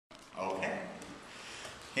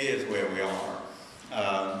Here's where we are.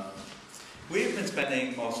 We've been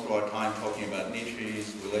spending most of our time talking about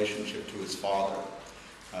Nietzsche's relationship to his father,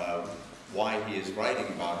 why he is writing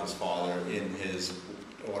about his father in his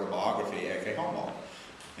autobiography, Ecce, Homo.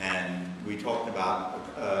 And we talked about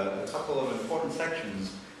a couple of important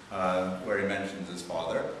sections where he mentions his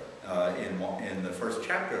father in the first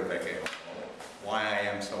chapter of Ecce, Homo, Why I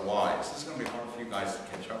Am So Wise. This is going to be hard for you guys to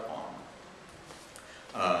catch up on.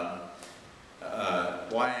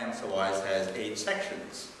 Why I Am So Wise has 8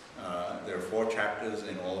 sections. There are 4 chapters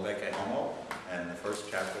in all of Ecce Homo, and the first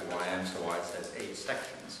chapter, Why I Am So Wise, has 8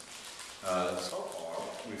 sections. So far,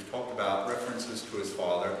 we've talked about references to his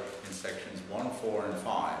father in sections 1, 4, and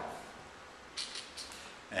 5.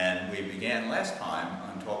 And we began last time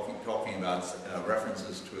on talking about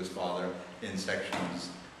references to his father in section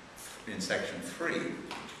 3.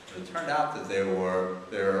 It turned out that there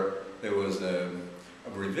was a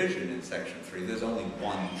revision in section 3. There's only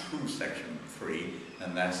one true section 3,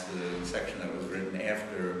 and that's the section that was written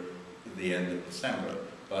after the end of December.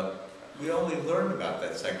 But we only learned about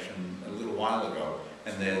that section a little while ago,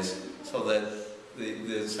 and so that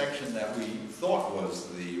the section that we thought was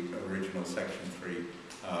the original section 3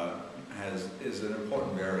 is an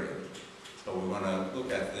important variant. So we want to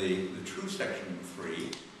look at the true section 3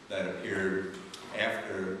 that appeared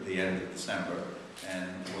after the end of December, and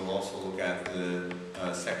we'll also look at the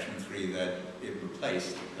section 3 that it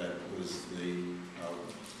replaced, that was the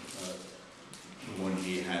one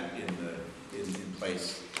he had in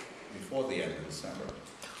place before the end of December.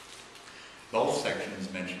 Both sections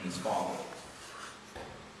mention his father.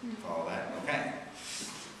 Follow that? Okay.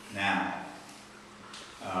 Now,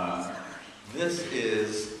 this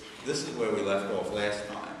is where we left off last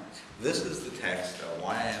time. This is the text,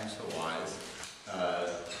 Why I Am So Wise,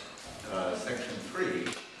 section 3.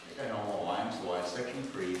 I don't know why I'm so wise. Section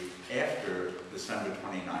 3, after December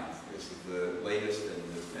 29th. This is the latest and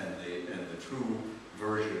the true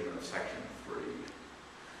version of section 3.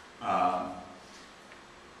 I'm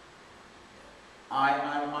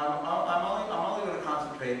only going to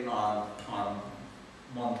concentrate on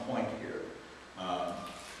one point here,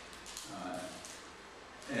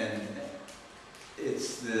 and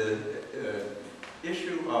it's the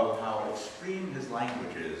issue of how extreme his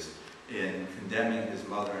language is in condemning his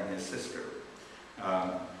mother and his sister.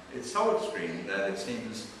 It's so extreme that it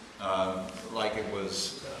seems like it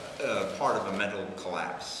was part of a mental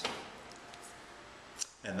collapse.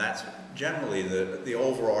 And that's generally the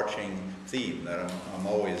overarching theme that I'm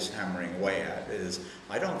always hammering away at, is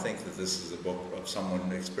I don't think that this is a book of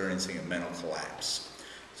someone experiencing a mental collapse.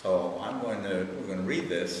 So we're going to read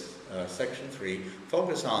this, section 3,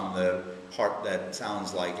 focus on the part that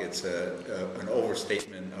sounds like it's an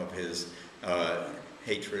overstatement of his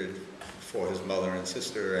hatred for his mother and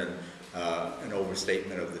sister, and an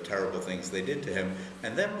overstatement of the terrible things they did to him.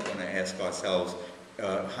 And then we're going to ask ourselves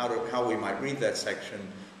how we might read that section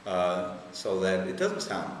so that it doesn't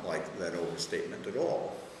sound like that overstatement at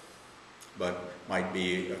all, but might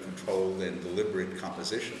be a controlled and deliberate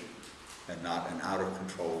composition, and not an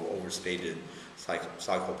out-of-control, overstated,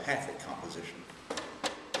 psychopathic composition.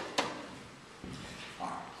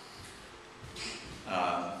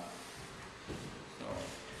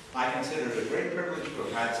 So I consider it a great privilege to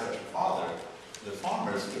have had such a father. The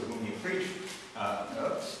farmers to whom he preached,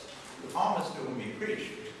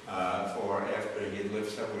 for after he had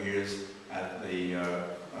lived several years at the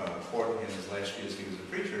court in his last years he was a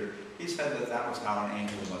preacher, he said that that was how an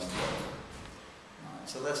angel must look.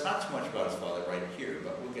 So that's not so much about his father right here,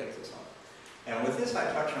 but we'll get to some. And with this,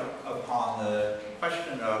 I touch upon the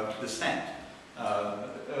question of descent.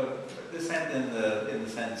 Descent in the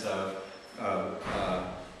sense of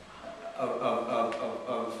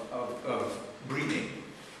breeding.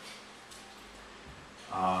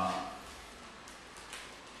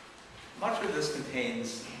 Much of this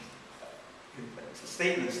contains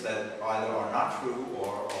statements that either are not true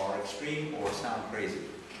or are extreme or sound crazy.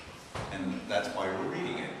 And that's why we're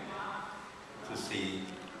reading it, to see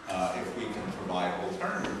if we can provide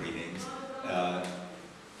alternative readings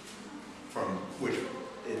from which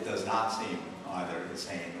it does not seem either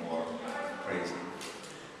insane or crazy.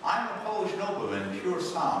 I'm a Polish nobleman, pure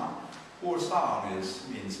sang. Pure sang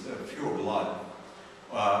means pure blood,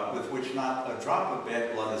 with which not a drop of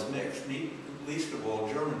bad blood is mixed, least of all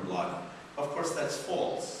German blood. Of course, that's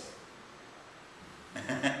false.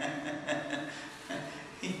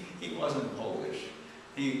 He wasn't Polish.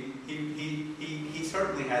 He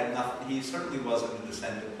certainly had nothing. He certainly wasn't a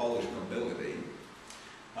descendant of Polish nobility.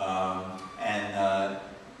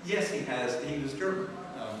 Yes, he was German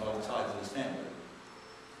on both sides of his family.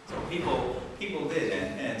 So people did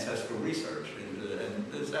ancestral research,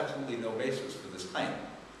 and there's absolutely no basis for this claim.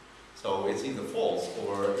 So it's either false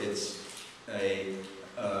or it's a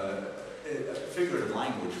figurative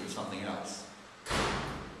language for something else.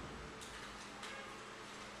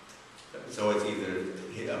 So it's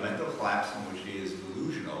either a mental collapse in which he is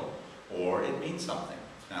delusional, or it means something.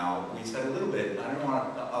 Now, we said a little bit, I don't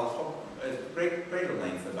want to, I'll talk at greater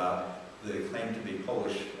length about the claim to be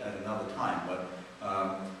Polish at another time, but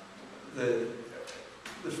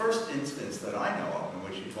the first instance that I know of in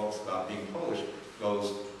which he talks about being Polish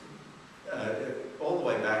goes all the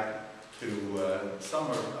way back to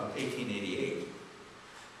summer of 1888,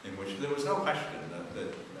 in which there was no question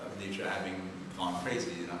of Nietzsche having gone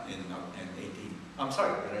crazy in 18. I'm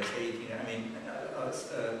sorry, did I say 18? I mean,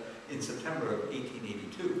 in September of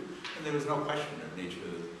 1882, and there was no question of Nietzsche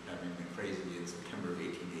having been crazy in September of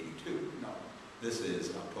 1882. No, this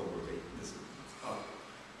is October of 8. This is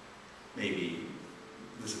maybe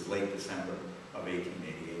this is late December of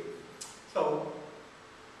 1888. So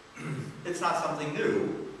it's not something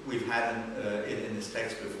new. We've had it in this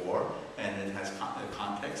text before, and it has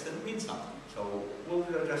context and it means something. So we'll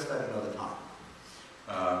address that another time.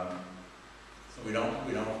 So we don't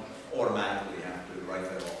automatically have to write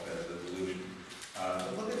that off as a delusion.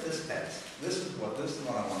 But look at this text. This is what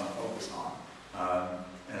I want to focus on.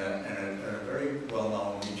 And a very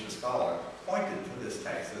well-known Nietzsche scholar pointed to this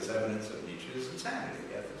text as evidence of Nietzsche's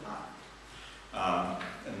insanity at the time.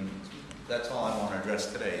 And that's all I want to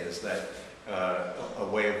address today, is that a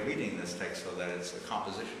way of reading this text so that it's a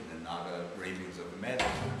composition and not a ravings of a madman.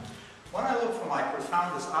 When I look for my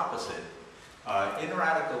profoundest opposite,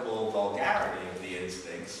 ineradicable vulgarity of the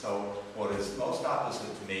instincts, so what is most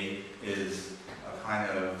opposite to me is a kind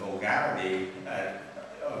of vulgarity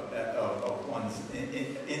of one's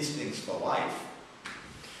instincts for life.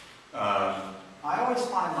 I always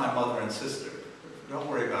find my mother and sister, don't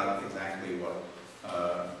worry about exactly what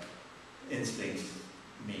instincts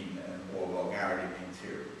mean or vulgarity means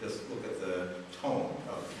here. Just look at the tone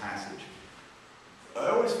of the passage. I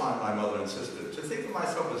always find my mother and sister. To think of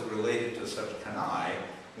myself as related to such canaille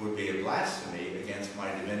would be a blasphemy against my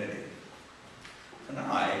divinity.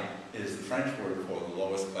 Canaille is the French word for the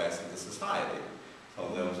lowest class of the society. So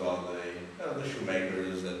those are the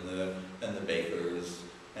shoemakers and the bakers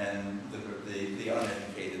and the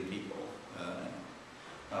uneducated people.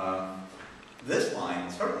 This line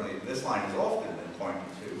is often been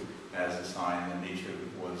pointed to as a sign that Nietzsche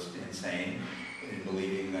was insane in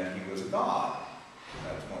believing that he was a god.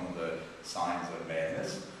 That's one of the signs of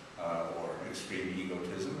madness or extreme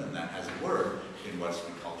egotism, and that has a word in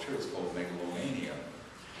Western culture. It's called megalomania.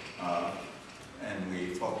 And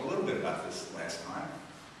we talked a little bit about this last time.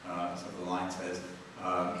 So the line says,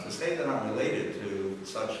 to say that I'm related to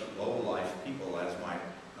such low-life people as my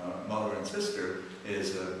mother and sister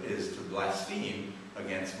is to blaspheme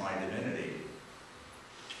against my divinity.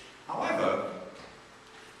 However,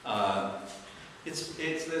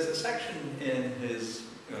 there's a section in his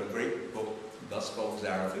great book, Thus Spoke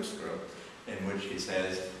Zarathustra, in which he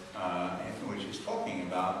says, in which he's talking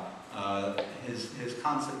about his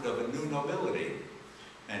concept of a new nobility.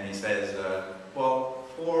 And he says, well,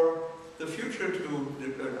 for the future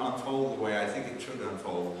to unfold the way I think it should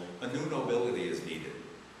unfold, a new nobility is needed.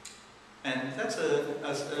 And that's a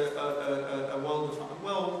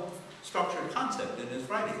well-structured concept in his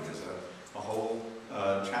writing. There's a whole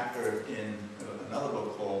chapter in another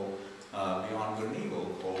book called Beyond Good and Evil,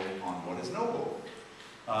 called On What is Noble.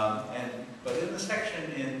 But in the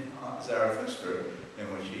section in Zarathustra, in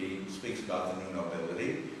which he speaks about the new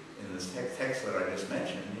nobility, in this text that I just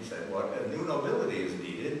mentioned, he said, what a new nobility is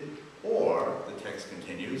needed, or, the text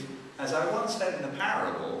continues, as I once said in a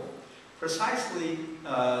parable, precisely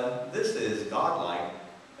this is godlike,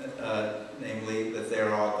 namely that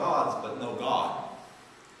there are gods but no God.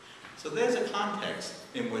 So there's a context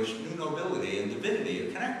in which new nobility and divinity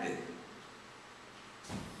are connected.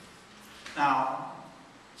 Now,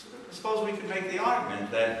 suppose we could make the argument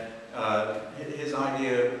that his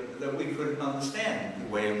idea, that we could understand the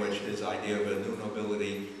way in which his idea of a new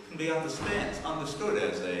nobility can be understood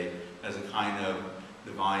as a kind of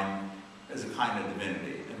divine, as a kind of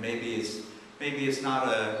divinity. And maybe it's not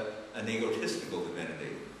an egotistical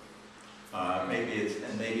divinity. Maybe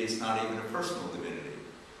it's not even a personal divinity.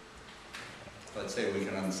 Let's say we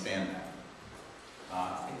can understand that.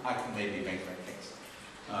 I can maybe make that case.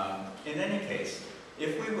 In any case,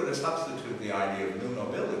 if we were to substitute the idea of new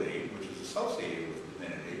nobility, which is associated with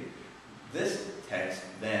divinity, this text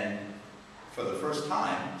then, for the first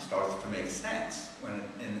time, starts to make sense,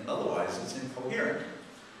 and otherwise it's incoherent.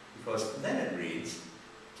 Because then it reads,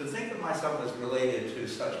 to think of myself as related to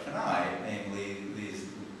such canaille, namely these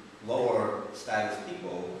lower status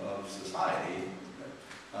people society,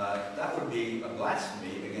 that would be a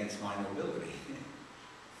blasphemy against my nobility.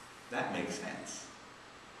 That makes sense.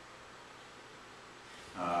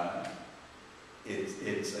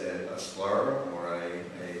 It's a slur or a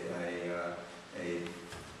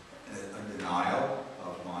denial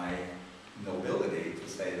of my nobility to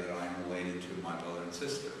say that I'm related to my mother and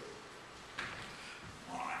sister.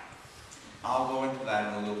 All right. I'll go into that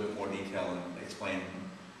in a little bit more detail and explain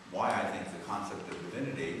why I think the concept of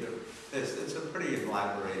divinity, it's a pretty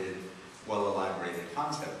elaborated, well-elaborated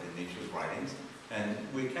concept in Nietzsche's writings, and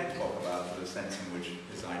we can talk about the sense in which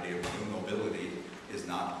his idea of true nobility is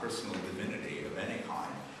not personal divinity of any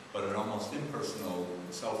kind, but an almost impersonal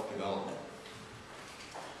self-development.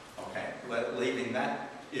 Okay, leaving that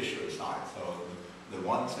issue aside, so the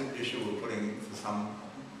one issue we're putting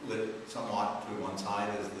somewhat to one side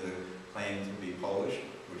is the claim to be Polish,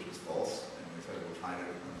 which is false, and we said we'll try to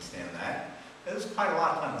understand that. There's quite a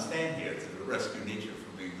lot to understand here to rescue Nietzsche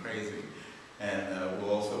from being crazy, and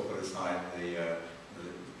we'll also put aside the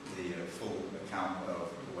full account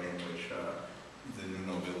of the way in which the new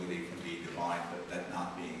nobility can be defined, but that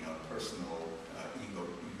not being a personal,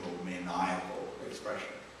 egomaniacal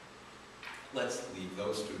expression. Let's leave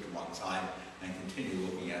those two to one side and continue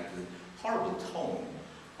looking at the horrible tone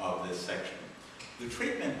of this section. The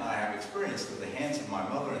treatment I have experienced at the hands of my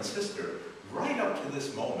mother and sister right up to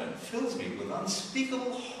this moment fills me with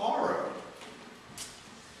unspeakable horror.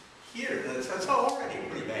 Here, that's already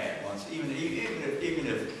pretty bad.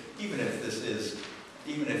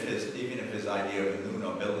 Even if his idea of the new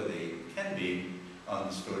nobility can be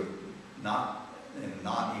understood not in a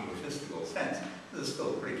non-egotistical sense, this is still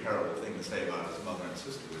a pretty terrible thing to say about his mother and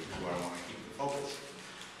sister, which is where I want to keep the focus.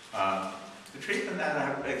 The treatment that I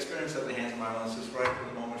have experienced at the hands of my mother and sister right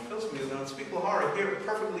at the moment fills me with unspeakable horror. Here, a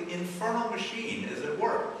perfectly infernal machine is at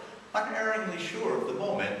work, unerringly sure of the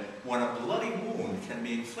moment when a bloody wound can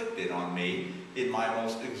be inflicted on me in my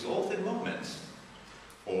most exalted moments.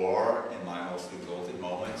 Or, in my most exalted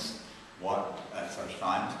moments, at such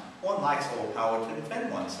times, one lacks all power to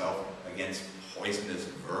defend oneself against poisonous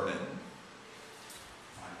vermin.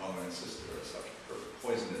 My mother and sister are such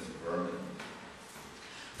poisonous vermin.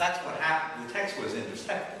 That's what happened. The text was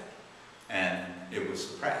intercepted, and it was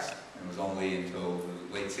suppressed. It was only until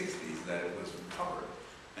the late 60s that it was recovered,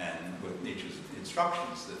 and with Nietzsche's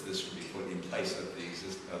instructions that this should be put in place of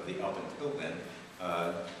the up until then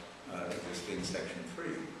existing section 3,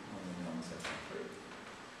 only known section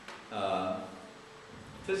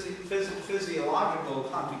 3. Physiological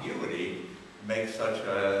contiguity makes such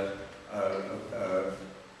a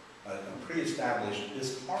pre-established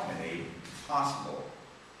disharmony possible.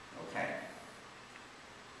 Okay.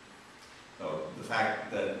 So the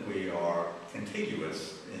fact that we are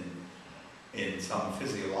contiguous in some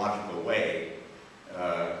physiological way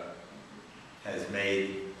has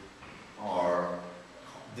made our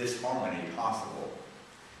disharmony possible.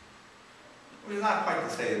 Which is not quite to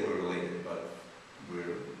say that we're related, but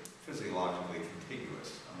we're physiologically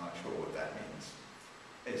contiguous. I'm not sure what that means.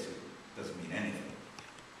 It doesn't mean anything.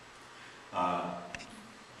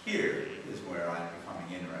 Here is where I'm becoming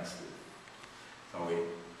interested. So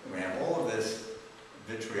we have all of this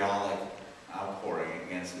vitriolic outpouring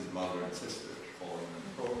against his mother and sister, calling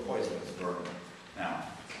them poisonous vermin. Now,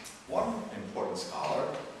 one important scholar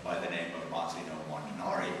by the name of Massimo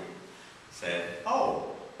Montanari said,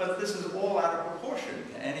 "Oh, but this is all out of proportion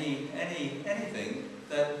to anything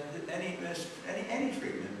that any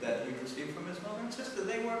treatment that he received from his mother and sister.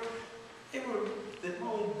 They were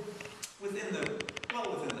well within the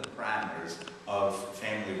parameters of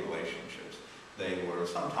family relationships. They were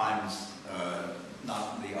sometimes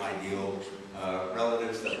not the ideal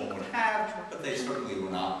relatives that one would have, but they certainly were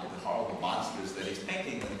not the horrible monsters that he's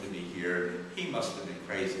painting them to be here. He must have been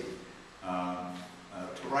crazy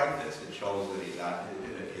to write this. It shows that he's out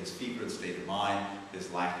his fevered state of mind,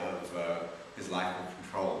 his lack of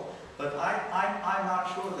control. But I'm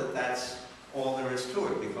not sure that that's all there is to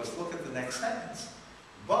it, because look at the next sentence.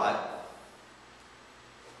 But,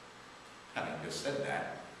 having just said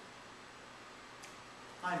that,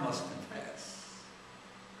 I must confess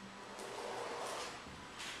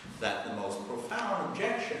that the most profound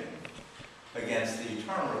objection against the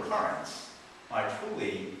eternal recurrence, my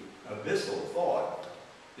truly abyssal thought,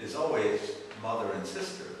 is always mother and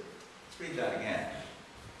sister. Let's read that again.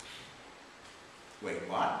 Wait,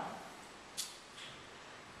 what?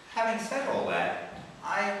 Having said all that,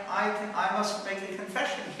 I must make a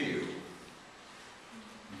confession to you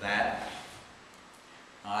that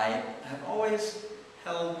I have always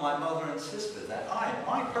held my mother and sister, that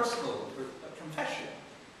my personal confession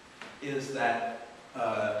is that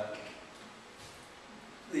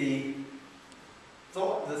the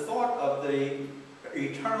of the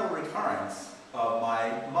eternal recurrence of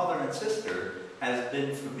my mother and sister has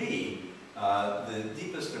been, for me, the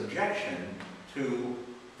deepest objection to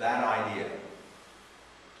that idea.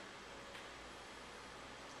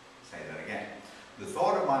 Say that again. The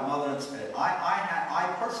thought of my mother and sister,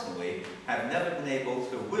 I personally have never been able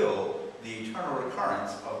to will the eternal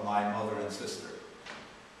recurrence of my mother and sister.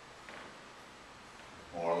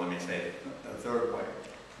 Or let me say it a third way.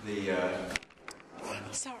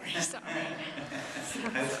 Sorry. That's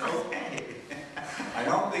okay. I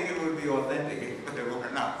don't think it would be authentic if there were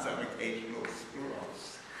not some occasional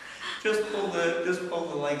screw-ups. Just pull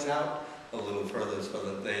the legs out a little further so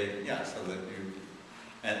that they, so that you,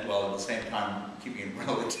 and well, at the same time keeping it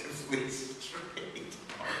relatively straight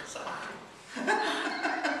on the side.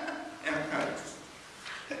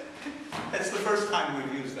 It's the first time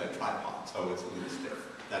we've used that tripod, so it's a little stiff.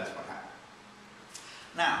 That's what happened.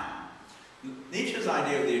 Now, Nietzsche's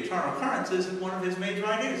idea of the eternal recurrence is one of his major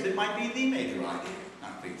ideas. It might be the major idea. I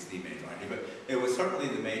don't think it's the major idea, but it was certainly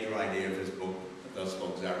the major idea of his book, Thus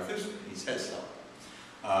Spoke Zarathustra. He says so.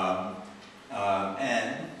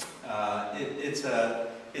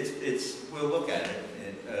 We'll look at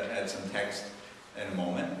it at some text in a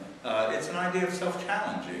moment. It's an idea of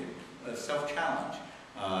self-challenging, self-challenge.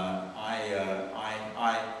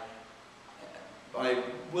 By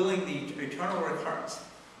willing the eternal recurrence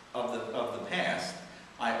of the past,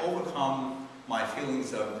 I overcome my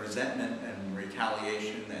feelings of resentment and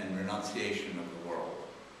retaliation and renunciation of the world.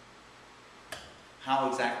 How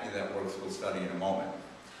exactly that works we'll study in a moment.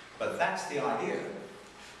 But that's the idea.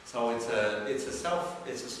 So it's a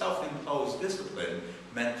self-imposed discipline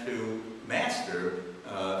meant to master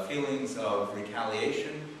feelings of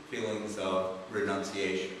retaliation, feelings of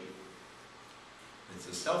renunciation. It's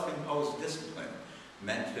a self-imposed discipline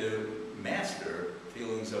meant to master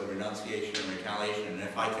feelings of renunciation and retaliation, and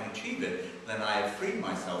if I can achieve it, then I have freed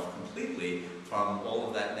myself completely from all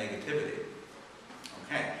of that negativity.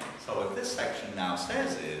 Okay, so what this section now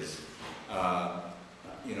says is,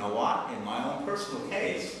 you know what, in my own personal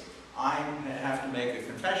case, I have to make a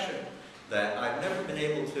confession that I've never been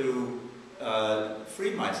able to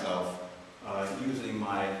free myself using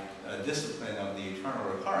my discipline of the eternal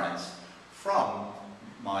recurrence from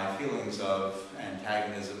my feelings of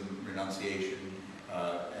antagonism, renunciation,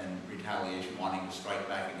 and retaliation, wanting to strike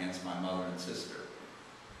back against my mother and sister.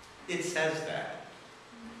 It says that.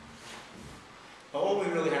 But what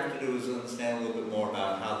we really have to do is understand a little bit more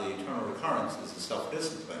about how the eternal recurrence is a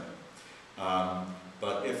self-discipline.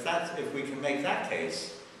 But if we can make that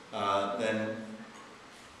case, then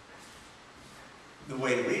the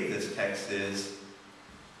way to read this text is,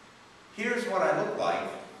 here's what I look like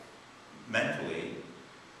mentally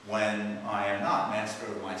when I am not master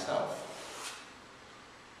of myself.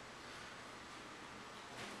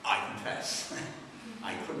 I confess,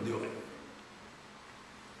 I couldn't do it.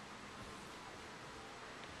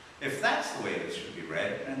 If that's the way this should be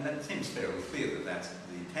read, and that seems fairly clear that that's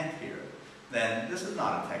the intent here, then this is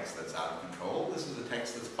not a text that's out of control. This is a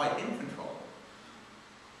text that's quite in control.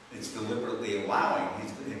 It's deliberately allowing,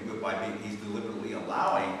 he's deliberately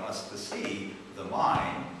allowing us to see the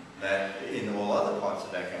mind that in all other parts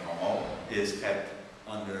of Ecce Homo is kept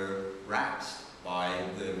under wraps by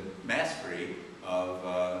the mastery of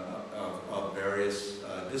various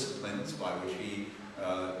disciplines by which he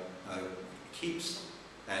keeps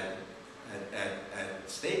at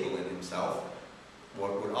stable in himself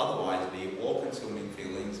what would otherwise be all-consuming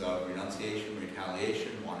feelings of renunciation,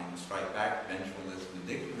 retaliation, wanting to strike back, vengefulness,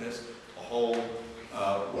 vindictiveness, a whole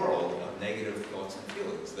world of negative thoughts and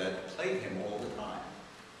feelings that plague him all the time.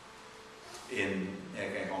 In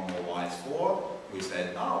Ecce Homo Wise 4, we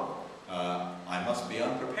said, I must be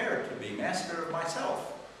unprepared to be master of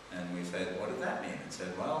myself. And we said, what did that mean? It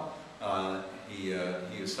said, well, he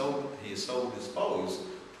is so disposed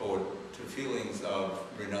to feelings of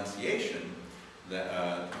renunciation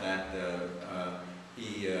that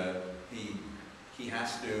he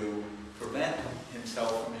has to prevent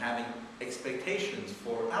himself from having expectations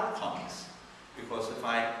for outcomes. Because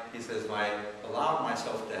he says, if I allow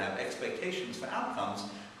myself to have expectations for outcomes,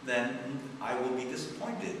 then I will be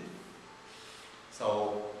disappointed.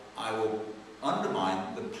 So I will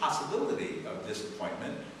undermine the possibility of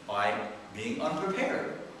disappointment by being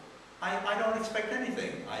unprepared. I don't expect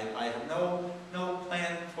anything. I have no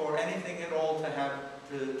plan for anything at all to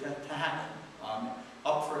happen. I'm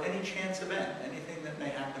up for any chance event. Anything that may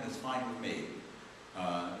happen is fine with me.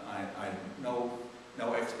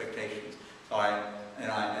 No expectations. So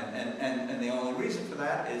and the only reason for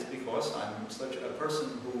that is because I'm such a person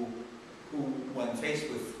who when faced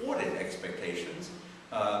with thwarted expectations,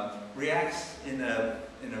 reacts in a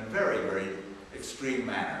very, very extreme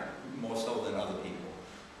manner, more so than other people.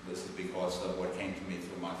 This is because of what came to me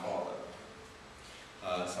through my father.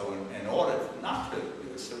 So in order not to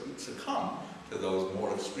succumb to those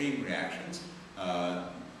more extreme reactions,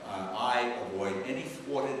 I avoid any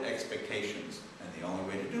thwarted expectations. And the only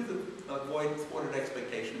way to avoid thwarted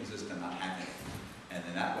expectations is to not have any. And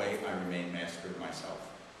in that way, I remain master of myself.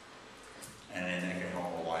 And in Ecce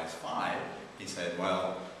Homo Wise 5, he said,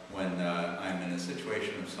 well, when I'm in a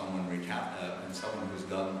situation of someone who's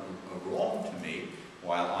done a wrong to me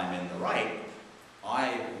while I'm in the right,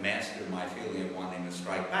 I master my feeling of wanting to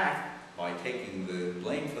strike back by taking the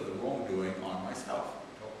blame for the wrongdoing on myself.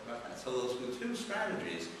 We talked about that. So those were two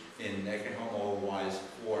strategies in Ecce Homo Wise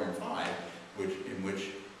 4 and 5, in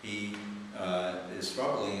which he is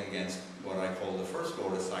struggling against what I call the first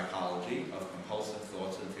order psychology of compulsive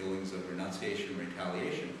thoughts and feelings of renunciation and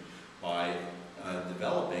retaliation by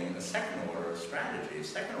developing a second order strategy, a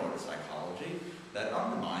second order psychology that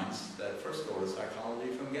undermines that first order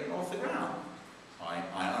psychology from getting off the ground. I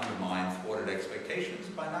undermine thwarted expectations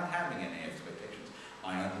by not having any expectations.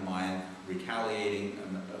 I undermine retaliating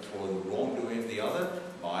for the wrongdoing of the other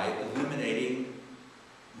by eliminating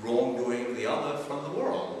wrongdoing of the other from the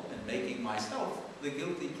world and making myself the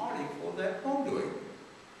guilty party for that wrongdoing.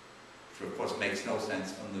 Which of course makes no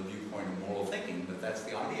sense from the viewpoint of moral thinking, but that's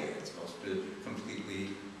the idea. It's supposed to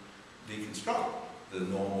completely deconstruct the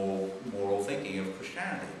normal moral thinking of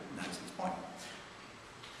Christianity, and that's its point.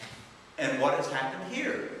 And what has happened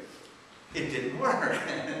here? It didn't work.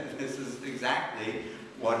 This is exactly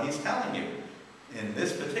what he's telling you. In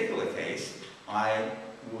this particular case, I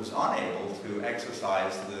was unable to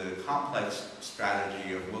exercise the complex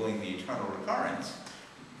strategy of willing the eternal recurrence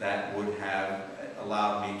that would have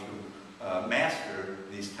allowed me to master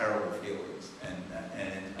these terrible feelings. And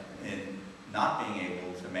in not being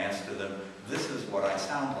able to master them, this is what I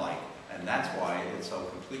sound like. And that's why it's so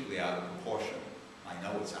completely out of proportion. I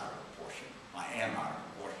know it's out of proportion. I am out of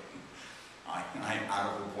proportion. I am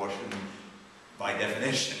out of proportion by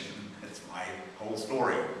definition. It's my whole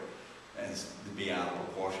story. As to be out of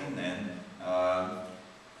proportion and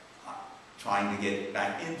trying to get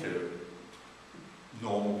back into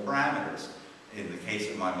normal parameters. In the case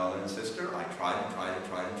of my mother and sister, I tried and tried and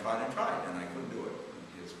tried and tried and tried, and I couldn't do it.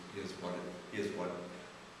 Here's what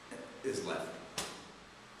is left.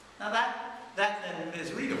 Now that then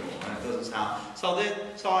is readable, and it doesn't sound... So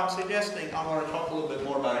I'm suggesting, I want to talk a little bit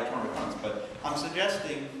more about eternal recurrence, but I'm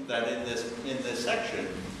suggesting that in this section,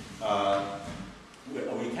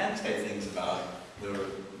 we can say things about the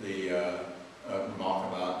remark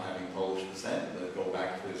about having Polish descent that go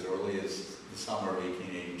back to as early as the summer of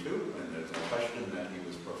 1882, and there's no question that he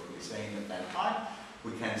was perfectly sane at that time.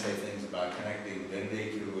 We can say things about connecting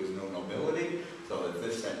divinity to his no nobility, so that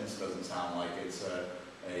this sentence doesn't sound like it's a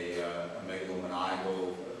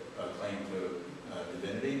megalomaniacal claim to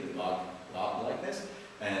divinity, the God-likeness.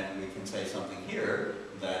 And we can say something here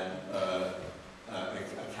that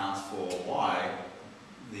accounts for why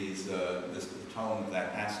this tone of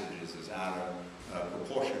that passage is out of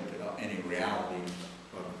proportion to any reality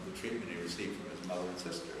of the treatment he received from his mother and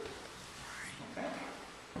sister. Okay.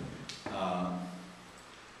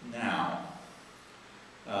 Now,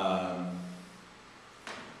 I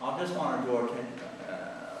just want to draw attention.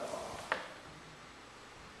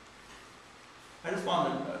 I just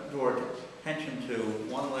want to draw attention to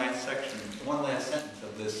one last sentence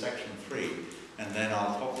of this section 3, and then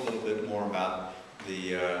I'll talk a little bit more about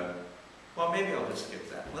the. Well, maybe I'll just skip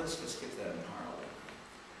that. Let's just skip that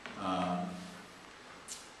entirely.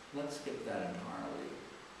 Let's skip that entirely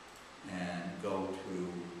and go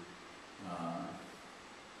to.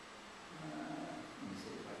 Let me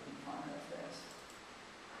see if I can find that fast.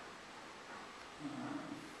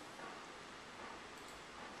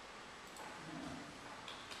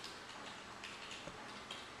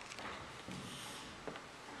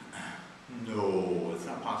 No, it's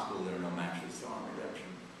not possible there are no matches on redemption.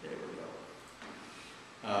 There we go.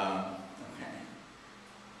 Okay.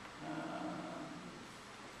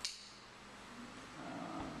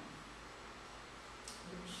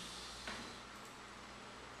 Oops.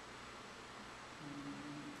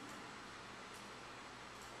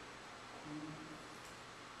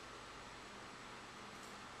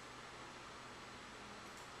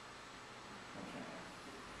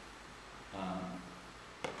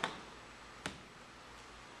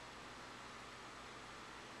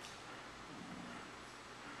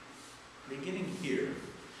 Beginning here,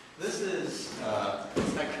 this is a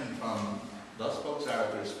section from Thus Spoke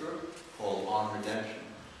Zarathustra called On Redemption.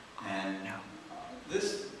 And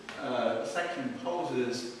this section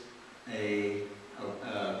poses a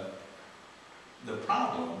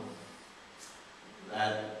problem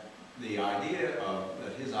that his idea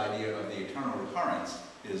of the eternal recurrence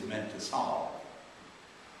is meant to solve.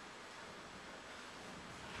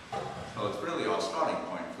 So it's really our starting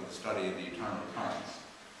point for the study of the eternal recurrence.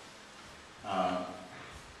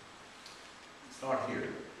 Start here.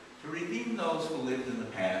 To redeem those who lived in the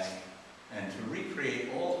past and to recreate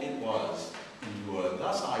all it was into a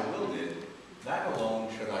thus I willed it, that alone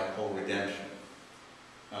should I call redemption.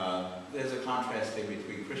 There's a contrast here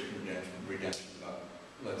between Christian redemption, but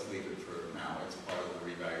let's leave it for now. It's part of the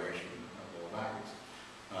revaluation of all values.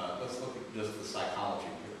 Let's look at just the psychology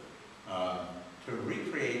here. To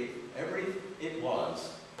recreate every it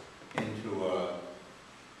was into a,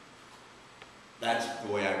 that's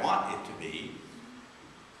the way I want it to be,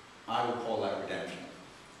 I would call that redemption.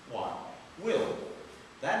 Why? Will.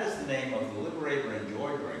 That is the name of the liberator and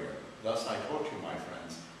joy bringer. Thus I taught you, my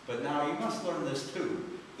friends. But now you must learn this too.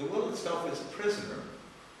 The will itself is a prisoner.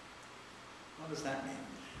 What does that mean?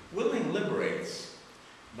 Willing liberates,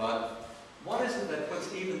 but what is it that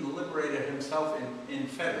puts even the liberator himself in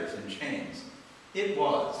fetters and chains? It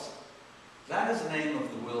was. That is the name of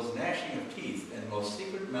the will's gnashing of teeth and most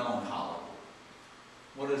secret melancholy.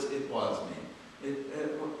 What does it was mean?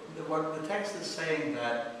 What the text is saying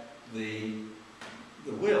that the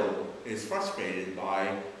will is frustrated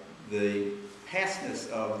by the pastness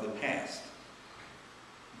of the past.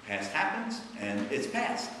 The past happens, and it's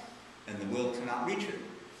past, and the will cannot reach it.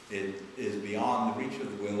 It is beyond the reach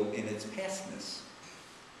of the will in its pastness.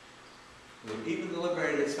 Even the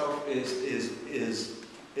liberator itself is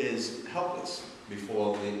helpless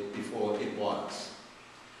before it was.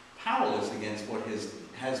 Powerless against what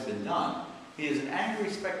has been done. He is an angry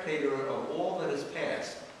spectator of all that is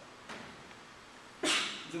past.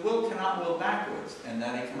 The will cannot will backwards, and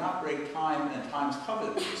that it cannot break time and time's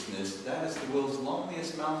covetousness, that is the will's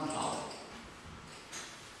loneliest melancholy.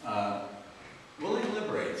 Willing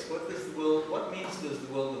liberates. What means does the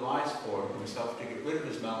will devise for himself to get rid of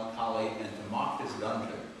his melancholy and to mock his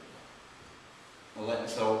dungeon? Well,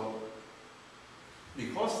 so,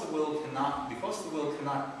 because the will cannot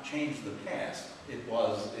change the past,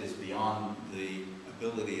 is beyond the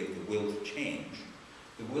ability of the will to change.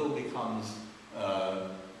 The will becomes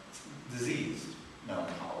diseased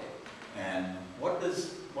melancholy. And what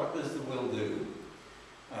does the will do?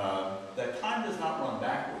 That time does not run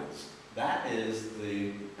backwards. That is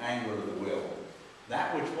the anger of the will.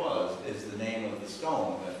 That which was is the name of the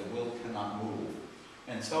stone that the will cannot move.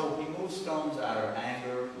 And so he moves stones out of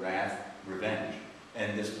anger, wrath, revenge,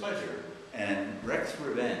 and displeasure, and wreaks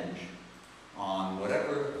revenge on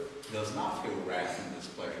whatever does not feel wrath and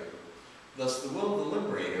displeasure. Thus the will of the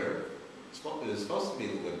liberator, is supposed to be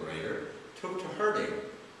the liberator, took to hurting,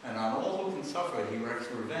 and on all who can suffer he wreaks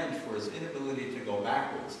revenge for his inability to go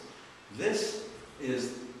backwards. This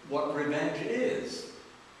is what revenge is.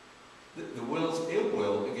 The will's ill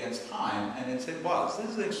will against time, and it was. This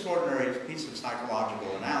is an extraordinary piece of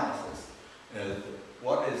psychological analysis.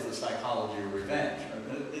 What is the psychology of revenge?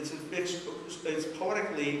 It's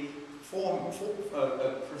poetically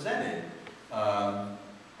presented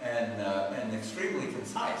and extremely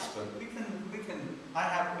concise. But I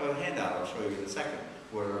have a handout I'll show you in a second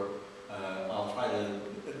where I'll try to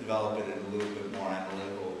develop it in a little bit more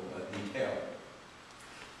analytical detail.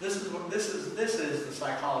 This is the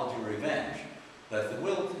psychology of revenge, that the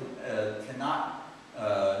will cannot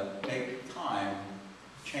make time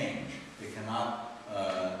change. It cannot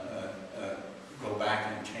go back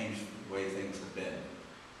and change the way things have been.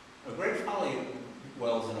 A great folly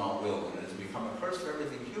dwells in our will, and it has become a curse for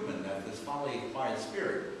everything human that this folly acquired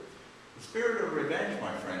spirit. The spirit of revenge,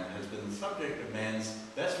 my friend, has been the subject of man's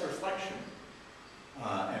best reflection.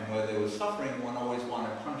 And where there was suffering, one always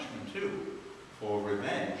wanted punishment too. For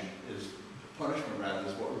revenge is, punishment rather,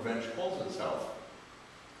 is what revenge calls itself.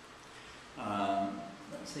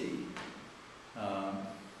 Let's see.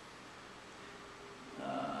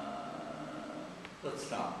 Let's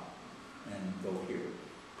stop and go here.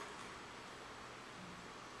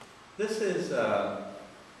 This is a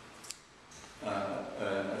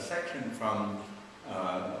section from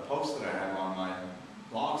a post that I have on my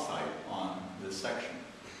blog site on this section.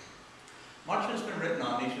 Much has been written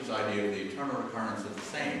on Nietzsche's idea of the eternal recurrence of the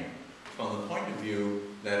same, from the point of view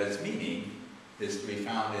that its meaning is to be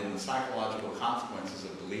found in the psychological consequences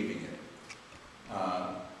of believing it.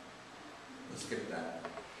 Let's skip that.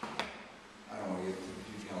 I don't want to get into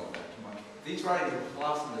the detail of that too much. These writers are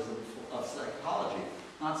philosophers of psychology,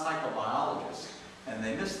 not psychobiologists, and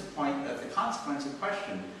they miss the point that the consequence in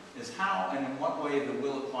question is how and in what way the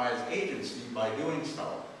will acquires agency by doing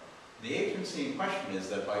so. The agency in question is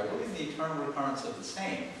that by willing the eternal recurrence of the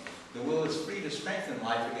same, The will is free to strengthen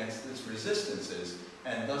life against its resistances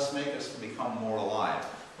and thus make us become more alive.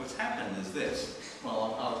 What's happened is this.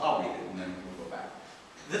 Well, I'll read it and then we'll go back.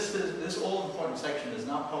 This all-important section is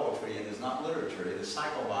not poetry and is not literature, it is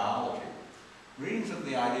psychobiology. Readings of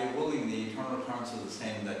the idea of willing the eternal occurrence of the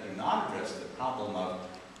same that do not address the problem of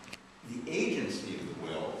the agency of the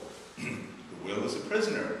will. The will is a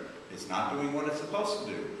prisoner. It's not doing what it's supposed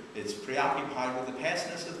to do. It's preoccupied with the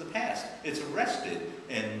pastness of the past. It's arrested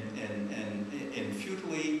in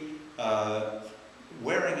futilely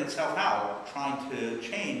wearing itself out, trying to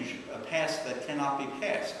change a past that cannot be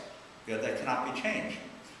passed, that cannot be changed.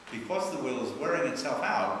 Because the will is wearing itself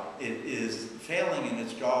out, it is failing in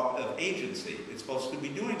its job of agency. It's supposed to be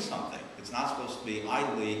doing something. It's not supposed to be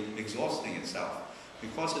idly exhausting itself.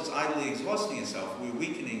 Because it's idly exhausting itself,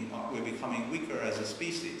 we're becoming weaker as a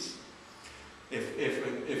species.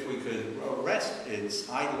 If we could arrest its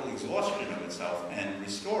idle exhaustion of itself and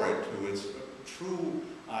restore it to its true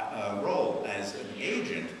role as an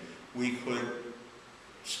agent, we could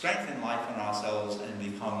strengthen life in ourselves and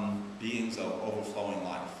become beings of overflowing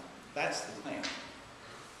life. That's the plan.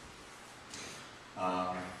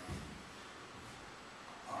 All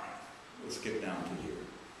right, we'll skip down to here.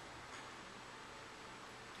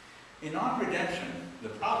 In non-redemption, the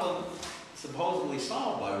problem supposedly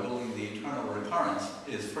solved by willing the eternal recurrence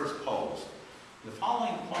is first posed. The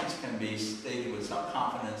following points can be stated with some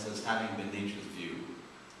confidence as having been Nietzsche's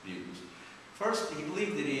views. First, he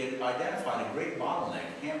believed that he had identified a great bottleneck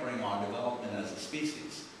hampering our development as a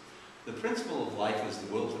species. The principle of life is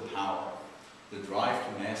the will to power, the drive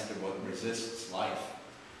to master what resists life,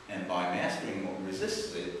 and by mastering what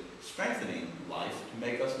resists it, strengthening life to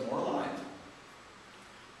make us more alive.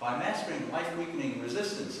 By mastering life-weakening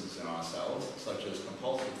resistances in ourselves, such as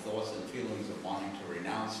compulsive thoughts and feelings of wanting to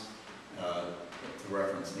renounce, to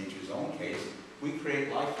reference Nietzsche's own case, we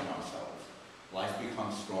create life in ourselves. Life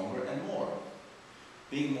becomes stronger and more.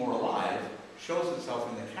 Being more alive shows itself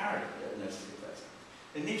in the character.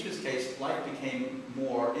 In Nietzsche's case, life became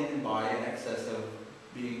more in and by in excess of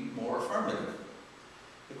being more affirmative.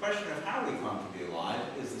 The question of how we come to be alive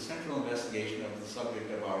is the central investigation of the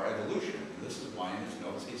subject of our evolution. And this is why in his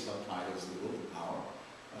notes he subtitles The Will to Power,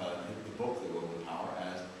 the book The Will to Power,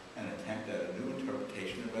 as an attempt at a new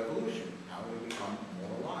interpretation of evolution, how we become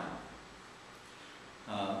more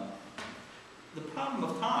alive. The problem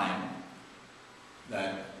of time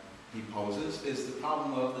that he poses is the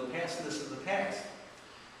problem of the pastness of the past.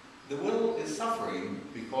 The will is suffering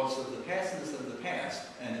because of the pastness of the past,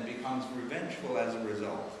 and it becomes revengeful as a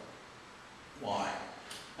result. Why?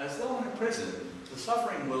 As though in a prison, the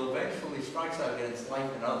suffering will vengefully strikes out against life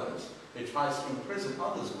and others. It tries to imprison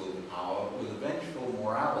others' will to power with a vengeful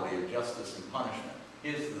morality of justice and punishment.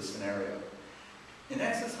 Here's the scenario. In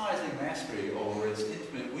exercising mastery over its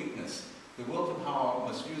intimate weakness, the will to power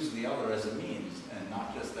must use the other as a means and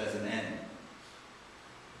not just as an end.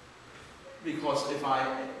 Because if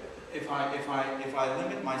I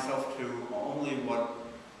limit myself to only what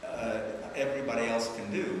everybody else can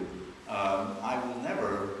do, I will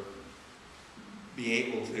never be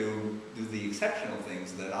able to do the exceptional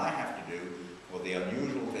things that I have to do, or the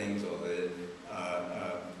unusual things, or the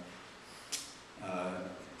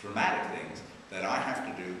dramatic things that I have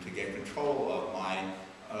to do to get control of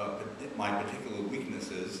my particular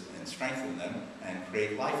weaknesses and strengthen them and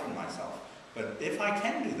create life in myself. But if I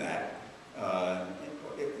can do that,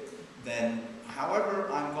 then however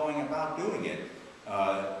I'm going about doing it,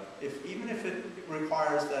 even if it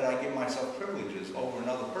requires that I give myself privileges over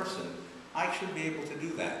another person, I should be able to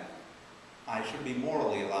do that. I should be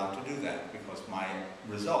morally allowed to do that because my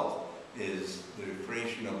result is the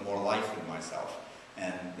creation of more life in myself.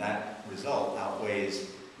 And that result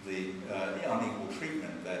outweighs the unequal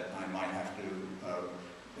treatment that I might have to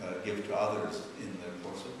give to others in the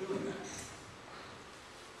course of doing that.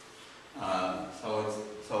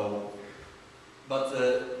 But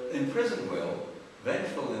the imprisoned will,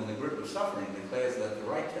 vengeful in the grip of suffering, declares that the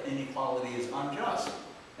right to inequality is unjust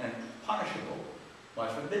and punishable. By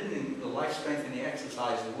forbidding the life-strengthening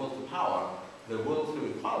exercise of the will to power, the will to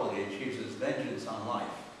equality achieves its vengeance on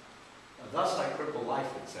life. Thus I cripple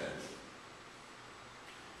life, it says.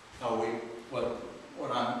 So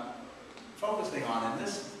what I'm focusing on in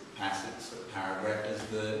this paragraph is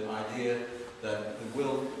the idea that the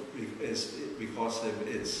will is because of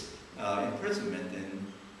its imprisonment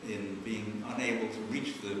in being unable to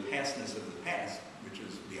reach the pastness of the past, which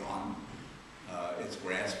is beyond its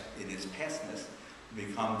grasp in its pastness,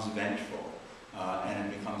 becomes vengeful. And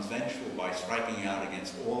it becomes vengeful by striking out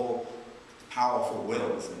against all powerful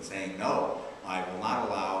wills and saying, no, I will not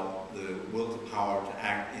allow the will to power to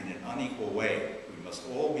act in an unequal way. We must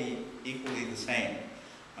all be equally the same.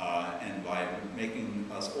 And by making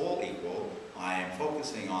us all equal, I am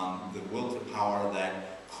focusing on the will to power that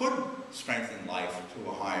could strengthen life to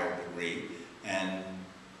a higher degree and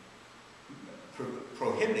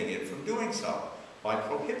prohibiting it from doing so. By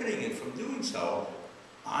prohibiting it from doing so,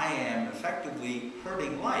 I am effectively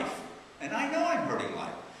hurting life. And I know I'm hurting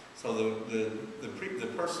life. So the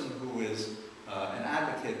person who is an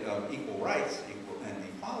advocate of equal rights and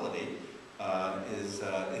equality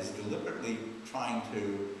is deliberately trying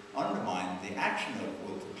to undermine the action of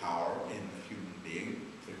will to power in the human being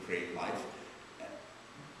to create life,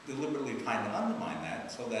 deliberately trying to undermine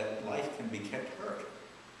that so that life can be kept hurt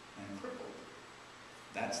and crippled.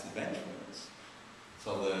 That's the vengefulness.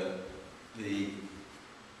 So the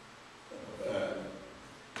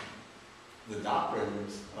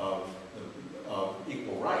doctrines of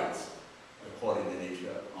equal rights, according to Nietzsche,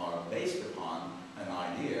 are based upon an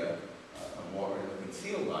idea, a more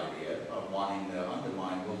concealed idea, of wanting to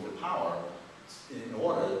undermine will to power in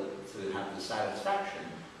order to have the satisfaction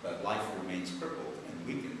that life remains crippled and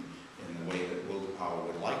weakened in the way that will to power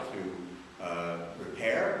would like to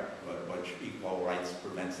repair, but which equal rights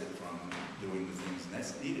prevents it from doing the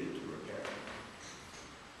things needed to repair.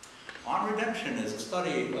 On redemption is a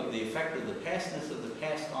study of the effect of the pastness of the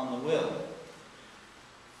past on the will.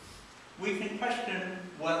 We can question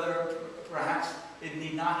whether perhaps it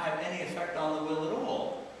need not have any effect on the will at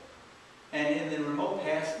all. And in the remote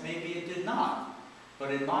past, maybe it did not.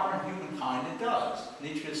 But in modern humankind, it does.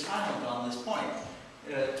 Nietzsche is silent on this point.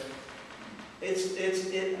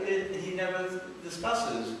 He never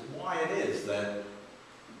discusses why it is that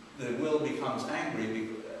the will becomes angry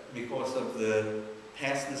because of the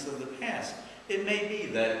pastness of the past. It may be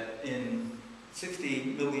that in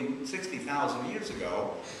 60,000 years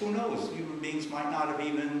ago, who knows, human beings might not have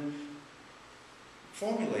even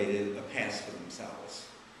formulated a past for themselves,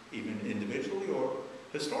 even individually or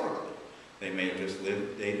historically. They may have just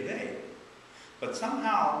lived day to day. But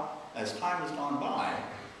somehow, as time has gone by,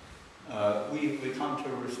 we've become to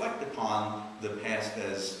reflect upon the past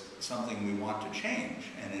as something we want to change,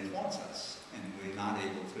 and it haunts us. And we're not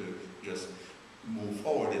able to just move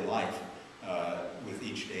forward in life with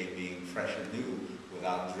each day being fresh and new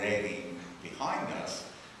without dragging behind us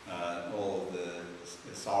all of the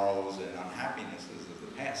sorrows and unhappinesses of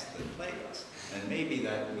the past that plague us. And maybe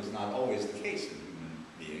that was not always the case in human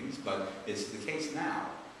beings, but it's the case now.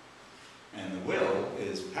 And the will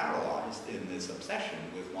is paralyzed in this obsession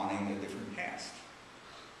with wanting a different past.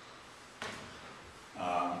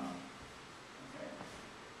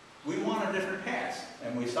 We want a different past,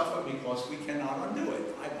 and we suffer because we cannot undo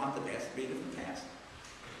it. I want the past to be a different past.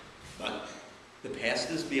 But the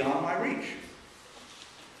past is beyond my reach.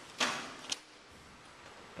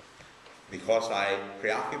 Because I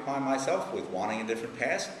preoccupy myself with wanting a different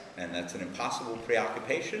past, and that's an impossible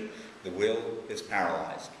preoccupation, the will is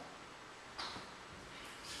paralyzed.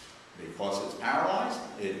 Because it's paralyzed,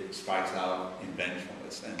 it strikes out in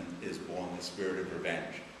vengefulness and is born the spirit of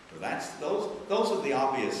revenge. So those are the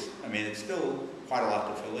obvious, I mean, it's still quite a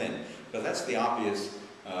lot to fill in, but that's the obvious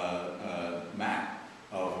map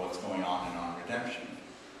of what's going on in redemption.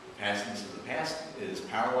 The pastness of the past is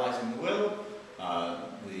paralyzing the will.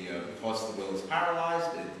 Because the will is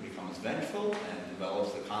paralyzed, it becomes vengeful and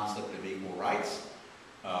develops the concept of equal rights.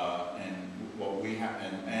 And what we have,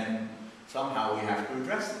 and somehow we have to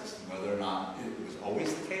address this. And whether or not it was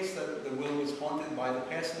always the case that the will was haunted by the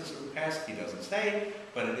pastness of the past, he doesn't say,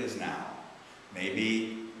 but it is now.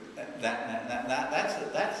 Maybe that's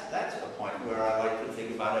a point where I like to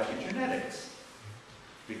think about epigenetics.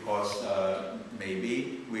 Because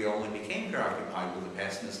maybe we only became preoccupied with the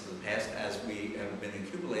pastness of the past as we have been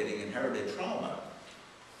accumulating inherited trauma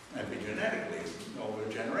epigenetically over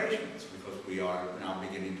generations, because we are now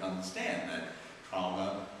beginning to understand that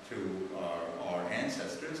trauma to our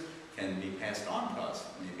ancestors can be passed on to us,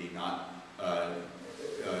 maybe not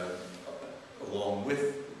along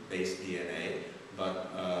with base DNA,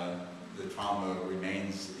 but the trauma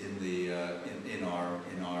remains in our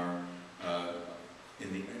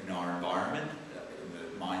environment, in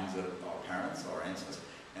the minds of our parents, our ancestors,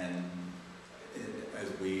 and as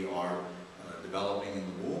we are developing in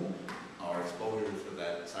the womb, our exposure to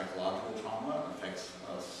that psychological trauma affects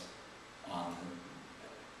us on,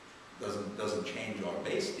 doesn't change our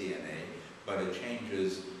base DNA, but it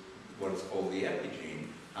changes what is called the epigene,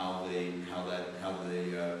 how the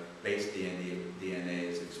base DNA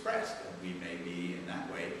is expressed, and we may be in that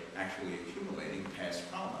way actually accumulating past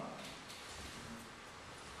trauma.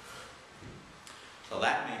 So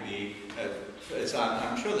that may be,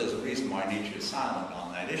 I'm sure there's a reason why Nietzsche is silent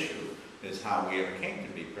on that issue, is how we ever came to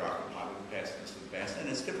be preoccupied with the pastness of the past.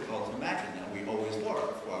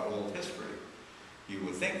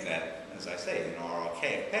 think that, as I say, in our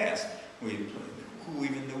archaic past, who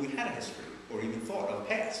even knew we had a history, or even thought of a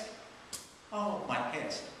past? Oh, my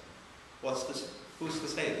past. What's this? Who's to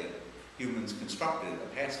say that humans constructed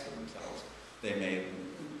a past for themselves? They may have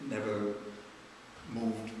never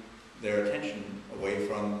moved their attention away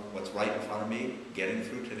from what's right in front of me, getting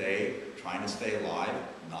through today, trying to stay alive,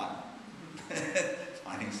 not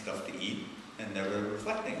finding stuff to eat, and never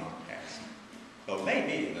reflecting on the past. So it may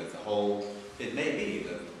be that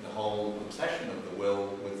the whole obsession of the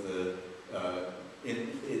will with the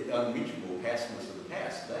unreachable pastness of the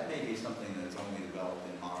past, that may be something that's only developed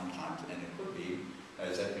in modern times, and it could be,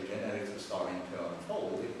 as epigenetics is starting to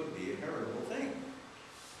unfold, it could be a heritable thing.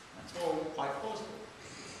 That's all quite plausible.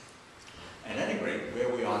 At any rate, where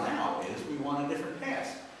we are now is we want a different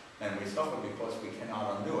past, and we suffer because we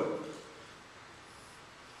cannot undo it.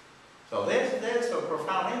 So there's a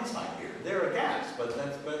profound insight here. There are gaps,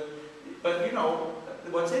 but you know,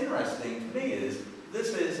 what's interesting to me is this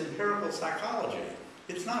is empirical psychology.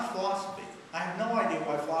 It's not philosophy. I have no idea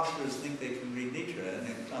why philosophers think they can read Nietzsche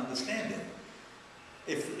and understand it.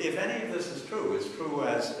 If any of this is true, it's true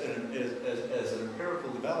as an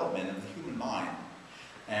empirical development of the human mind.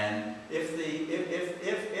 And if the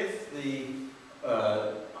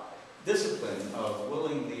discipline of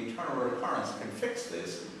willing the eternal recurrence can fix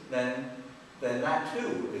this, then that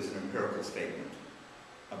too is an empirical statement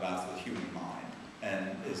about the human mind,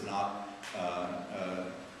 and is not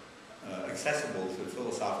accessible to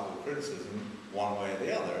philosophical criticism one way or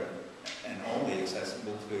the other, and only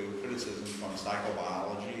accessible to criticism from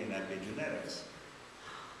psychobiology and epigenetics.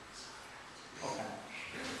 Okay.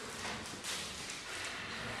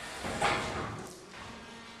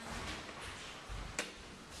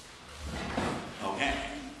 Okay.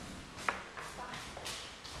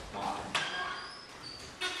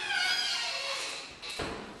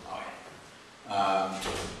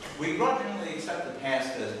 We grudgingly accept the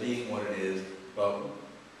past as being what it is, but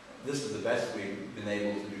this is the best we've been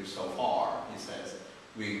able to do so far, he says.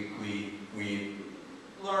 We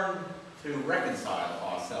learn to reconcile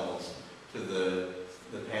ourselves to the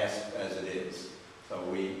past as it is. So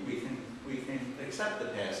we can accept the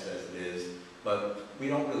past as it is, but we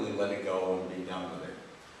don't really let it go and be done with it.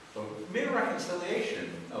 So mere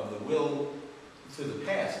reconciliation of the will to the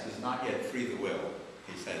past does not yet free the will,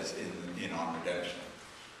 he says in On Redemption.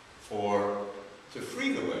 For to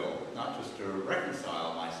free the will, not just to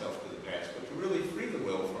reconcile myself to the past, but to really free the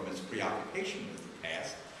will from its preoccupation with the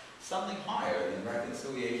past, something higher than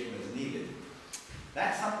reconciliation is needed.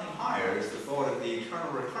 That something higher is the thought of the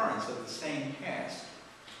eternal recurrence of the same past.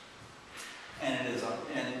 And it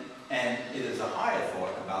is a higher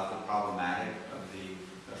thought about the problematic of the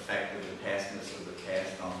effect of the pastness of the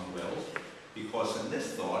past on the will, because in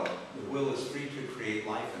this thought, the will is free to create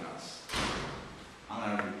life in us. I'm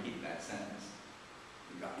going to repeat that sentence.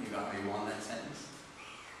 You got me on that sentence?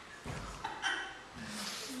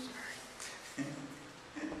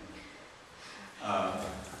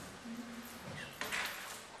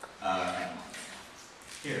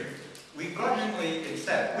 Here, we grudgingly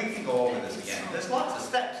accept. We can go over this again. There's lots of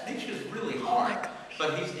steps. Nietzsche is really hard,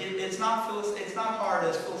 but it's not hard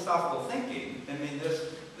as philosophical thinking. I mean,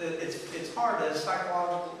 it's hard as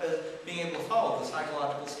psychological, as being able to follow the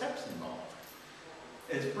psychological steps involved.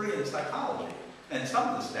 It's brilliant psychology, and some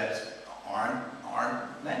of the steps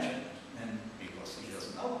aren't mentioned, and because he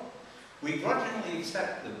doesn't know them. We grudgingly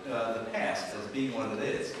accept the past as being what it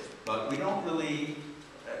is, but we don't really,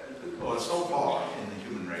 or so far in the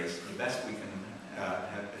human race, the best we can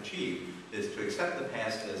have achieved is to accept the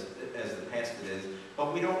past as the past it is,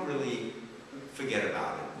 but we don't really forget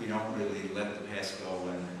about it. We don't really let the past go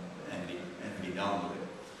and be done with it.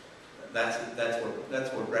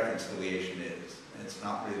 That's what reconciliation is. It's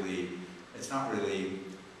not really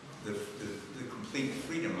the complete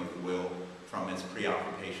freedom of the will from its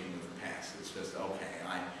preoccupation with the past. It's just, okay,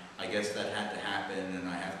 I guess that had to happen, and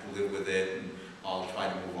I have to live with it, and I'll try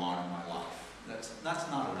to move on in my life. That's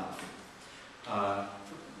not enough.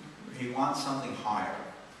 He wants something higher.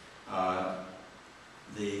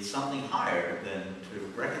 The something higher than to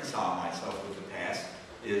reconcile myself with the past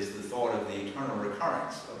is the thought of the eternal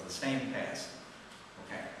recurrence of the same past.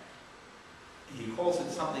 Okay. He calls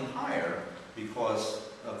it something higher because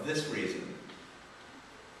of this reason.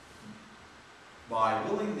 By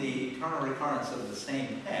willing the eternal recurrence of the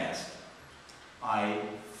same past, I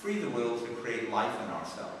free the will to create life in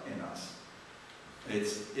us.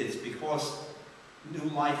 It's because new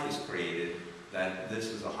life is created that this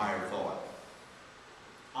is a higher thought.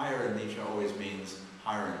 Higher in Nietzsche always means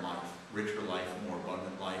higher in life, richer life, more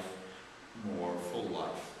abundant life, more full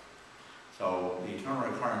life. So the eternal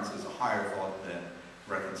recurrence is a higher thought than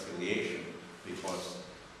reconciliation, because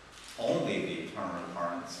only the eternal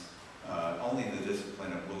recurrence, only the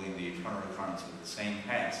discipline of willing the eternal recurrence of the same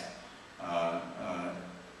past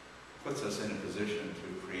puts us in a position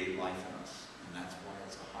to create life in us, and that's why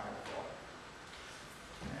it's a higher thought.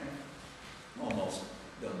 Okay. Almost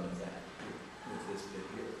done with that, with this bit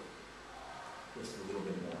here. Just a little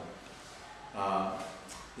bit more.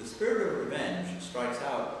 The spirit of revenge strikes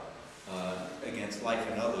out against life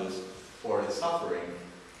and others for its suffering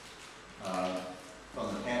from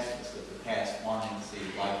the pastness of the past, wanting to see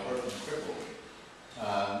life hurt and crippled.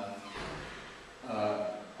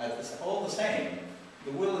 All the same,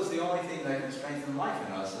 the will is the only thing that can strengthen life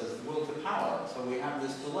in us as the will to power. So we have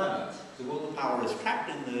this dilemma. The will to power is trapped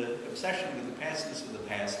in the obsession with the pastness of the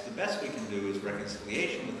past. The best we can do is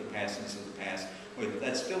reconciliation with the pastness of the past.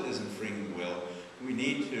 That still isn't freeing the will. We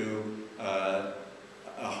need to a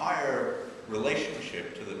higher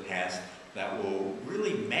relationship to the past that will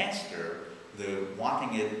really master the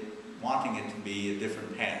wanting it to be a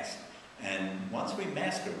different past. And once we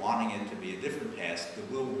master wanting it to be a different past, the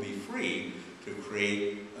will be free to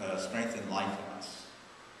create strengthened life in us.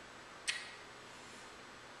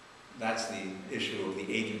 That's the issue of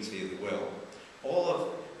the agency of the will.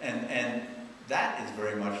 And that is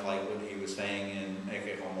very much like what he was saying in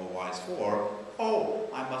Ecce Homo Wise 4. Oh,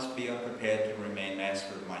 I must be unprepared to remain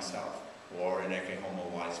master of myself. Or in Ecce Homo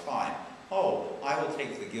Wise 5. Oh, I will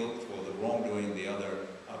take the guilt for the wrongdoing of the other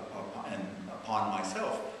upon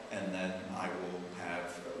myself, and then I will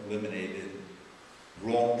have eliminated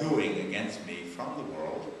wrongdoing against me from the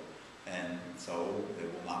world, and so there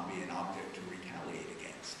will not be an object to retaliate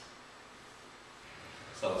against.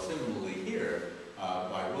 So similarly here,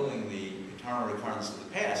 by willing the eternal recurrence of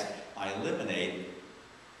the past, I eliminate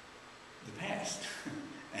the past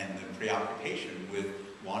and the preoccupation with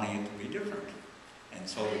wanting it to be different. And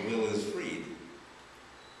so the will is freed.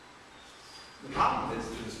 The problem is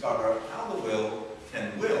to discover how the will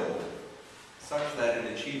can will such that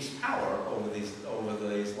it achieves power over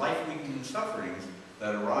these life-weakening sufferings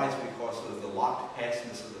that arise because of the locked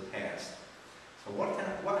pastness of the past. So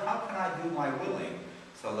how can I do my willing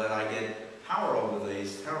so that I get power over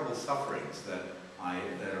these terrible sufferings that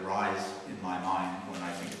arise in my mind when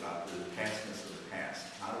I think about the pastness of the past?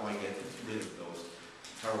 How do I get rid of those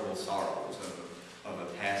terrible sorrows of a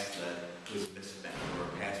past that was misspent, or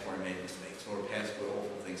a past where I made mistakes, or a past where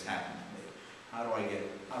awful things happened to me? How do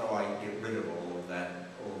I get rid of all of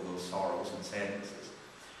those sorrows and sadnesses?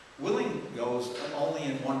 Willing goes only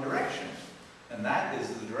in one direction, and that is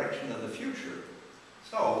the direction of the future.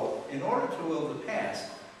 So, in order to will the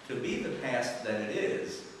past to be the past that it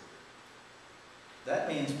is, that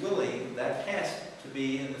means willing that past to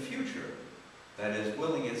be in the future. That is,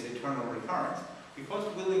 willing its eternal recurrence. Because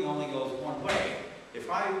willing only goes one way. If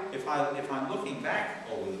I'm looking back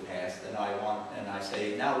over the past and I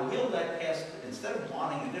say, now will that past, instead of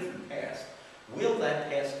wanting a different past, will that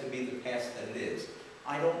past to be the past that it is?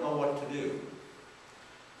 I don't know what to do.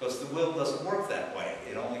 Because the will doesn't work that way.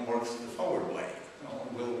 It only works the forward way.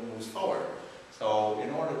 The will moves forward. So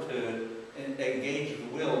in order to engage the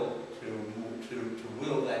will to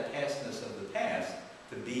will that pastness of the past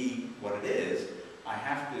to be what it is, I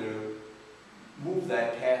have to move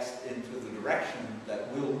that past into the direction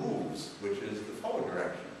that will moves, which is the forward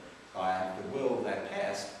direction. So I have to will that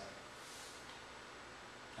past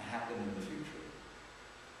to happen in the future.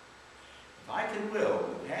 If I can will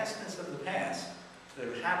the pastness of the past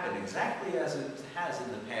to happen exactly as it has in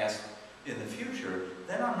the past in the future,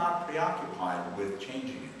 then I'm not preoccupied with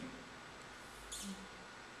changing it.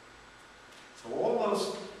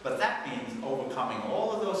 So but that means overcoming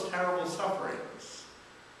all of those terrible sufferings,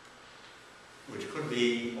 which could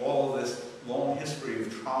be all of this long history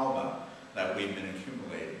of trauma that we've been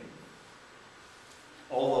accumulating.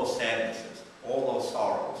 All those sadnesses, all those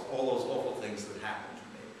sorrows, all those awful things that happened to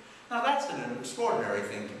me. Now that's an extraordinary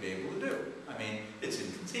thing to be able to do. I mean, it's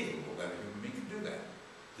inconceivable that a human being can do that.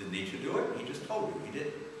 Did Nietzsche do it? He just told you he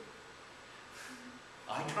didn't.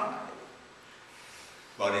 I tried.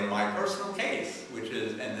 But in my personal case,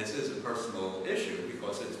 and this is a personal issue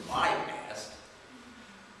because it's my past,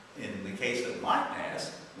 in the case of my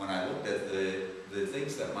past, when I looked at the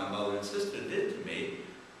things that my mother and sister did to me,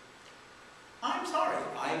 I'm sorry,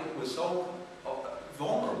 I was so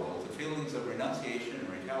vulnerable to feelings of renunciation and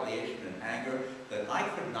retaliation and anger that I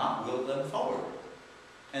could not will them forward.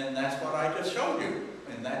 And that's what I just showed you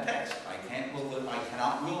in that text. I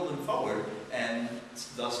cannot will them forward and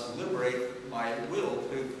thus liberate my will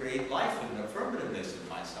to create life and affirmativeness in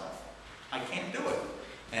myself. I can't do it.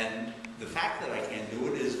 And the fact that I can't do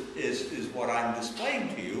it is what I'm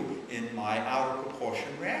displaying to you in my out of proportion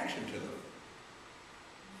reaction to them.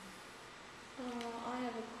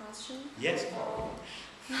 question? Yes, Paul.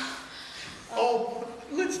 Oh,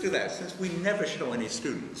 let's do that. Since we never show any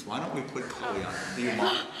students, why don't we put Chloe on it? Do you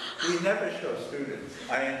mind? We never show students.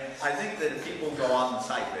 I think that if people go on the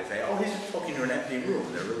site, they say, oh, he's just talking to an empty room.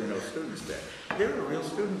 There are really no students there. There are real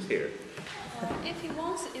students here. If he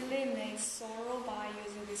wants to eliminate sorrow by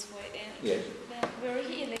using this way, then, Yes. then will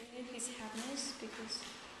he eliminate his happiness? Because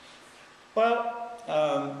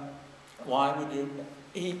Why would you?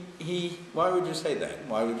 Why would you say that?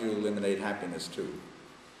 Why would you eliminate happiness too?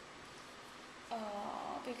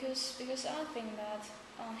 because I think that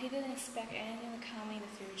he didn't expect anything to come in the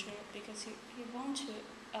future, because he want to.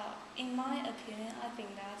 In my opinion, I think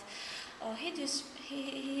that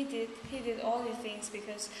he did all the things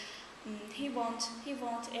because he want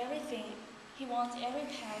everything. He wants every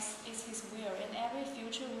past is his will, and every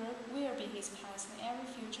future will be his past, and every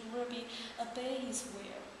future will be obey his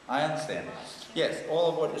will. I understand. Yes, all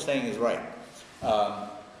of what you're saying is right.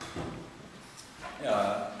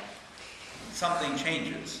 Something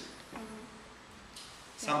changes.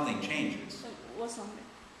 Something changes. What's something?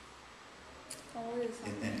 What is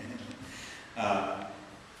something?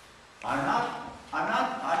 I'm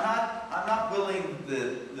not willing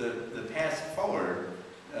the past forward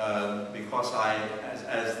because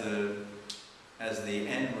as the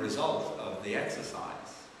end result of the exercise.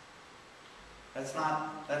 That's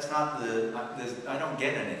not I don't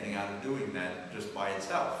get anything out of doing that just by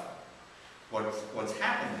itself. What's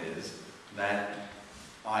happened is that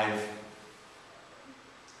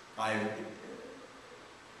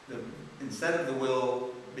instead of the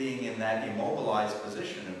will being in that immobilized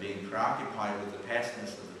position of being preoccupied with the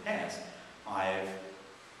pastness of the past, I've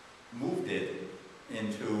moved it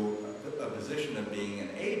into a position of being an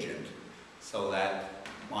agent, so that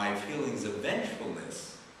my feelings of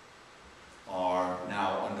vengefulness are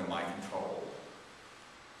now under my control,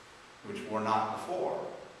 which were not before.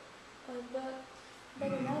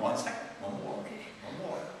 One second, one more. Okay. One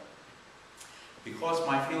more. Because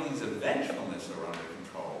my feelings of vengefulness are under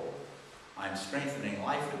control, I'm strengthening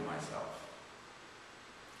life in myself.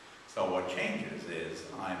 So what changes is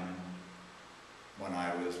when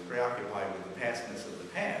I was preoccupied with the pastness of the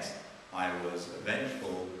past, I was a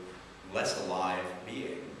vengeful, less alive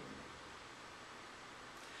being.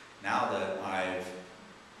 Now that I've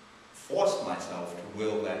forced myself to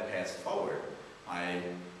will that past forward, I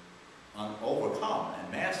overcome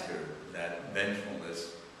and master that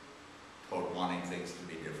vengefulness toward wanting things to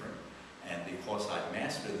be different. And because I've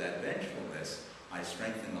mastered that vengefulness, I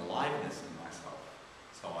strengthen aliveness in myself.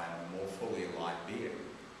 So I'm a more fully alive being.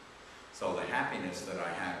 So the happiness that I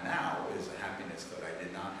have now is a happiness that I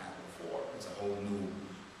did not have before. It's a whole new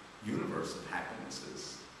universe of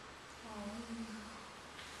happinesses.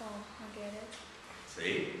 Oh, I get it.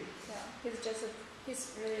 See? Yeah,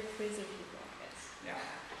 he's really crazy people, I guess. Yeah.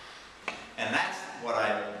 And that's what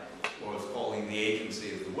I was calling the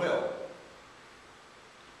agency of the will.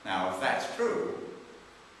 Now, if that's true,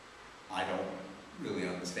 I don't really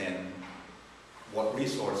understand what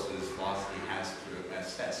resources philosophy has to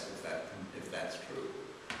assess if that's true.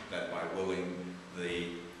 That by willing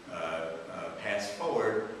the past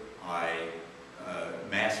forward, I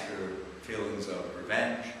master feelings of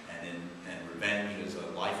revenge, and revenge is a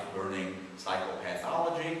life-burning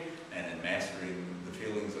psychopathology, and in mastering the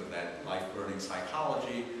feelings of that life-burning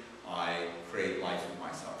psychology, I create life in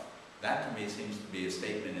myself. That to me seems to be a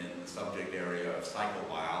statement in the subject area of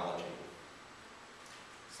psychobiology.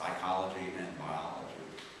 Psychology and biology.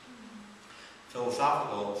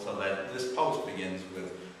 Philosophical, so that this post begins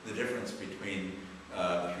with the difference between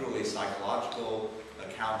purely psychological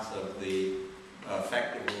accounts of the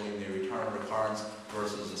effect of willing the eternal recurrence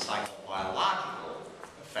versus a psychobiological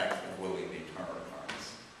effect of willing the eternal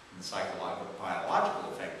recurrence. And the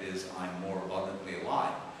psychobiological effect is I'm more abundantly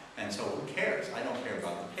alive. And so who cares? I don't care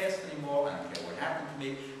about the past anymore. I don't care what happened to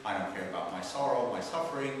me. I don't care about my sorrow, my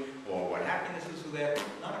suffering, or what happinesses are there.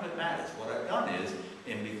 None of it matters. What I've done is,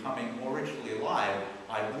 in becoming more richly alive,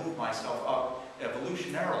 I've moved myself up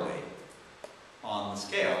evolutionarily on the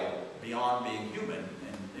scale beyond being human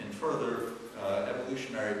in further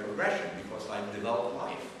evolutionary progression, because I've developed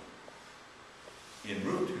life en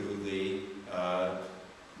route to the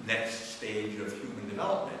next stage of human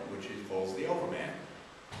development, which is called the overman.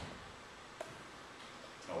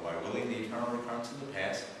 So by willing the eternal recurrence of the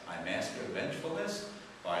past, I master vengefulness,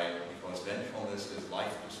 because vengefulness is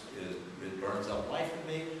life, it burns up life in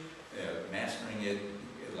me. Mastering it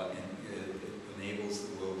enables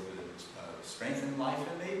the will to strengthen life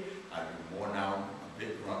in me. I'm more now a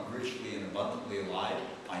bit richly and abundantly alive.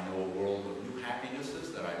 I know a world of new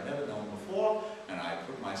happinesses that I've never known before, and I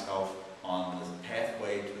put myself on the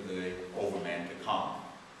pathway to the overman to come.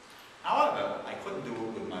 However, I couldn't do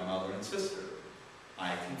it with my mother and sister.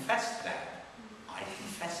 I confessed that. I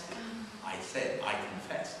confessed it. I said, I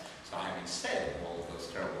confess. So having said all of those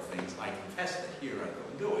terrible things, I confess that here I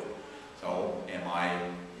couldn't do it. So am I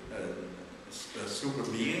a super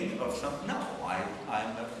being of some? No,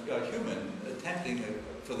 I'm a human attempting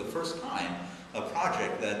for the first time a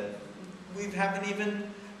project that we haven't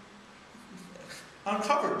even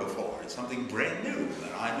uncovered before. It's something brand new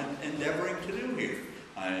that I'm endeavoring to do here.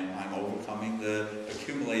 I'm overcoming the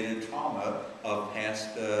accumulated trauma of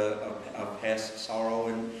past sorrow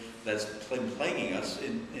and that's been plaguing us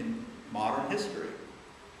in modern history.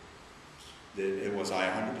 Was I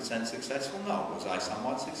 100% successful? No. Was I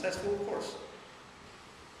somewhat successful? Of course.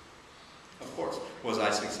 Of course. Was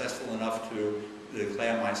I successful enough to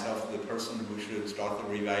declare myself the person who should start the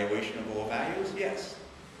reevaluation of all values? Yes.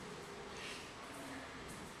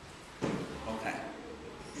 Okay.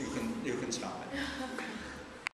 You can stop it.